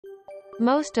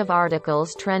Most of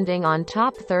articles trending on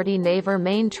top 30 Naver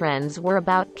main trends were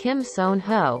about Kim Seon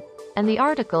Ho, and the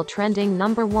article trending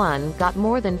number 1 got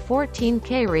more than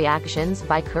 14K reactions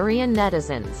by Korean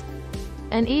netizens.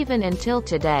 And even until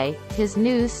today, his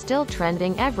news still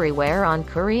trending everywhere on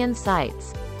Korean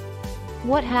sites.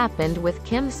 What happened with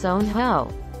Kim Seon Ho?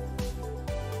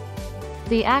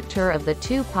 The actor of the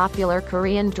two popular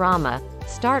Korean drama,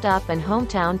 Startup and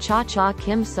Hometown Cha-Cha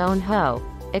Kim Seon Ho,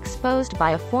 exposed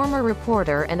by a former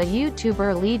reporter and a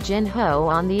YouTuber Lee Jin-ho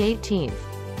on the 18th.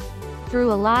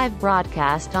 Through a live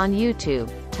broadcast on YouTube,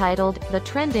 titled, "The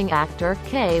Trending Actor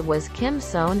K was Kim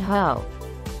Seon Ho."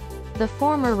 The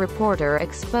former reporter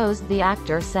exposed the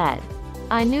actor said,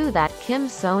 "I knew that Kim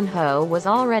Seon Ho was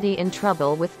already in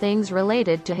trouble with things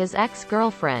related to his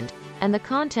ex-girlfriend, and the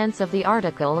contents of the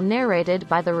article narrated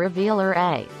by the revealer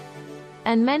A.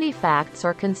 And many facts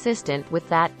are consistent with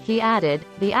that," he added.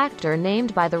 The actor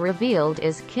named by the revealed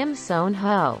is Kim Seon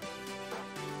Ho.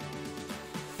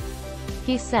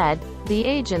 He said, the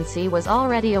agency was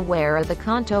already aware of the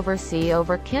controversy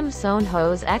over Kim Seon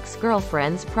Ho's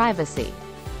ex-girlfriend's privacy.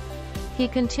 He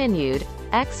continued,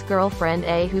 ex-girlfriend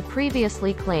A, who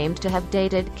previously claimed to have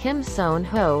dated Kim Seon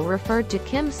Ho, referred to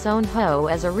Kim Seon Ho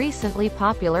as a recently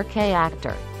popular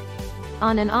K-actor.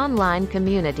 On an online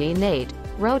community, Nate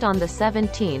wrote on the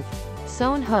 17th,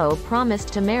 Seon Ho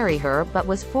promised to marry her but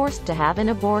was forced to have an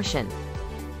abortion.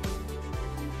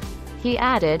 He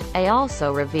added, A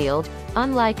also revealed,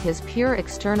 unlike his pure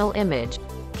external image,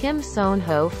 Kim Seon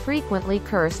Ho frequently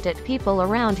cursed at people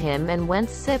around him and went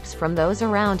sips from those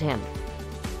around him.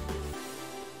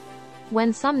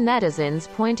 When some netizens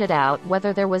pointed out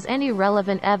whether there was any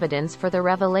relevant evidence for the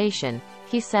revelation,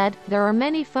 he said, there are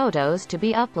many photos to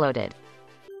be uploaded.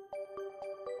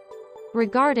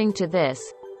 Regarding to this,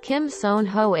 Kim Seon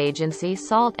Ho agency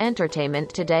Salt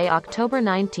Entertainment today October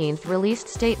 19th released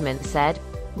statement said,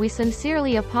 "We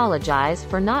sincerely apologize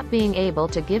for not being able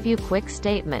to give you quick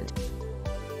statement.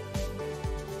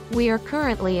 We are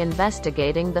currently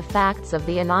investigating the facts of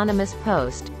the anonymous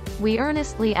post. We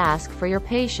earnestly ask for your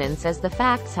patience as the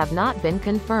facts have not been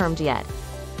confirmed yet.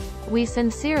 We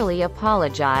sincerely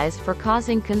apologize for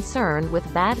causing concern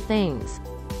with bad things."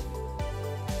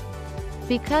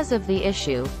 Because of the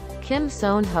issue, Kim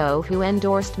Seon Ho, who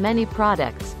endorsed many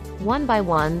products, one by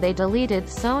one they deleted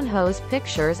Seon Ho's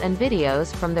pictures and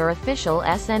videos from their official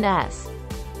SNS.